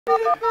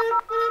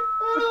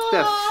What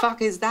the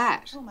fuck is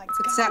that? Oh my God,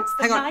 it's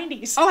the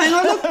 90s. Oh, hang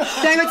on, look.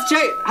 Dang, it's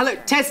Jay. Hello,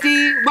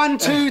 testy, 1,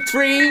 2,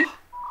 3.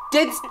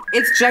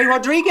 It's Jay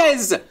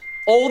Rodriguez,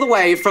 all the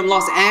way from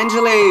Los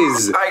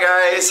Angeles. Hi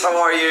guys,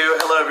 how are you?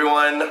 Hello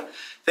everyone.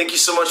 Thank you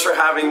so much for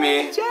having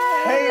me. Jay.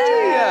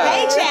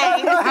 Hey,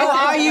 Jay.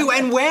 How are you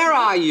and where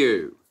are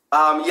you?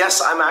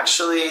 Yes, I'm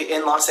actually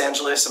in Los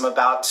Angeles. I'm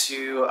about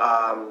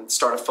to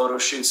start a photo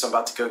shoot, so I'm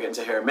about to go get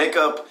into hair and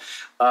makeup.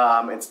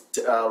 It's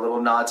a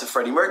little nod to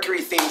Freddie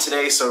Mercury theme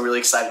today, so really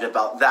excited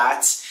about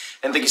that.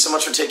 And thank you so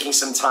much for taking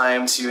some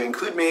time to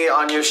include me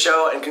on your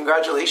show, and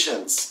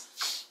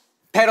congratulations.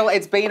 Petal,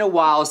 it's been a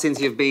while since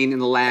you've been in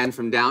the land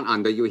from down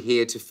under. You were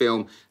here to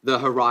film the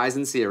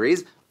Horizon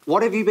series.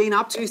 What have you been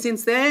up to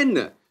since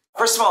then?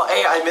 First of all,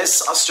 hey, I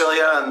miss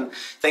Australia, and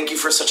thank you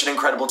for such an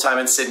incredible time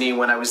in Sydney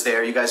when I was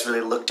there. You guys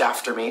really looked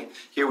after me.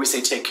 Here we say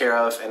take care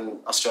of, and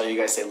Australia you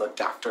guys say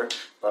looked after.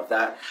 Love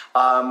that.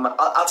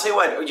 I'll tell you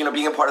what, you know,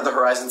 being a part of the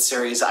Horizon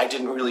series, I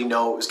didn't really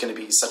know it was going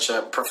to be such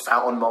a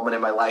profound moment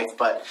in my life,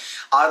 but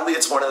oddly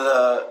it's one of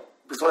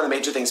the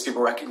major things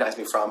people recognize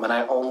me from, and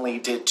I only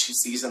did 2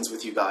 seasons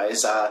with you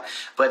guys,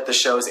 but the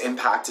show's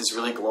impact is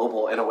really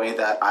global in a way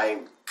that I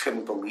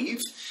couldn't believe.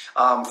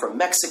 From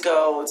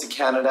Mexico to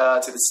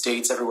Canada to the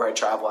States, everywhere I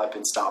travel, I've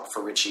been stopped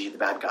for Richie, the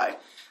bad guy.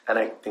 And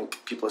I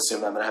think people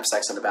assume I'm going to have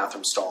sex in the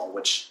bathroom stall,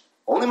 which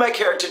only my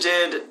character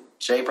did.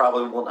 Jay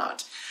probably will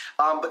not.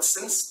 But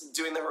since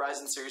doing the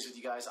Horizon series with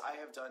you guys, I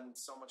have done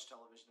so much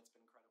television. It's been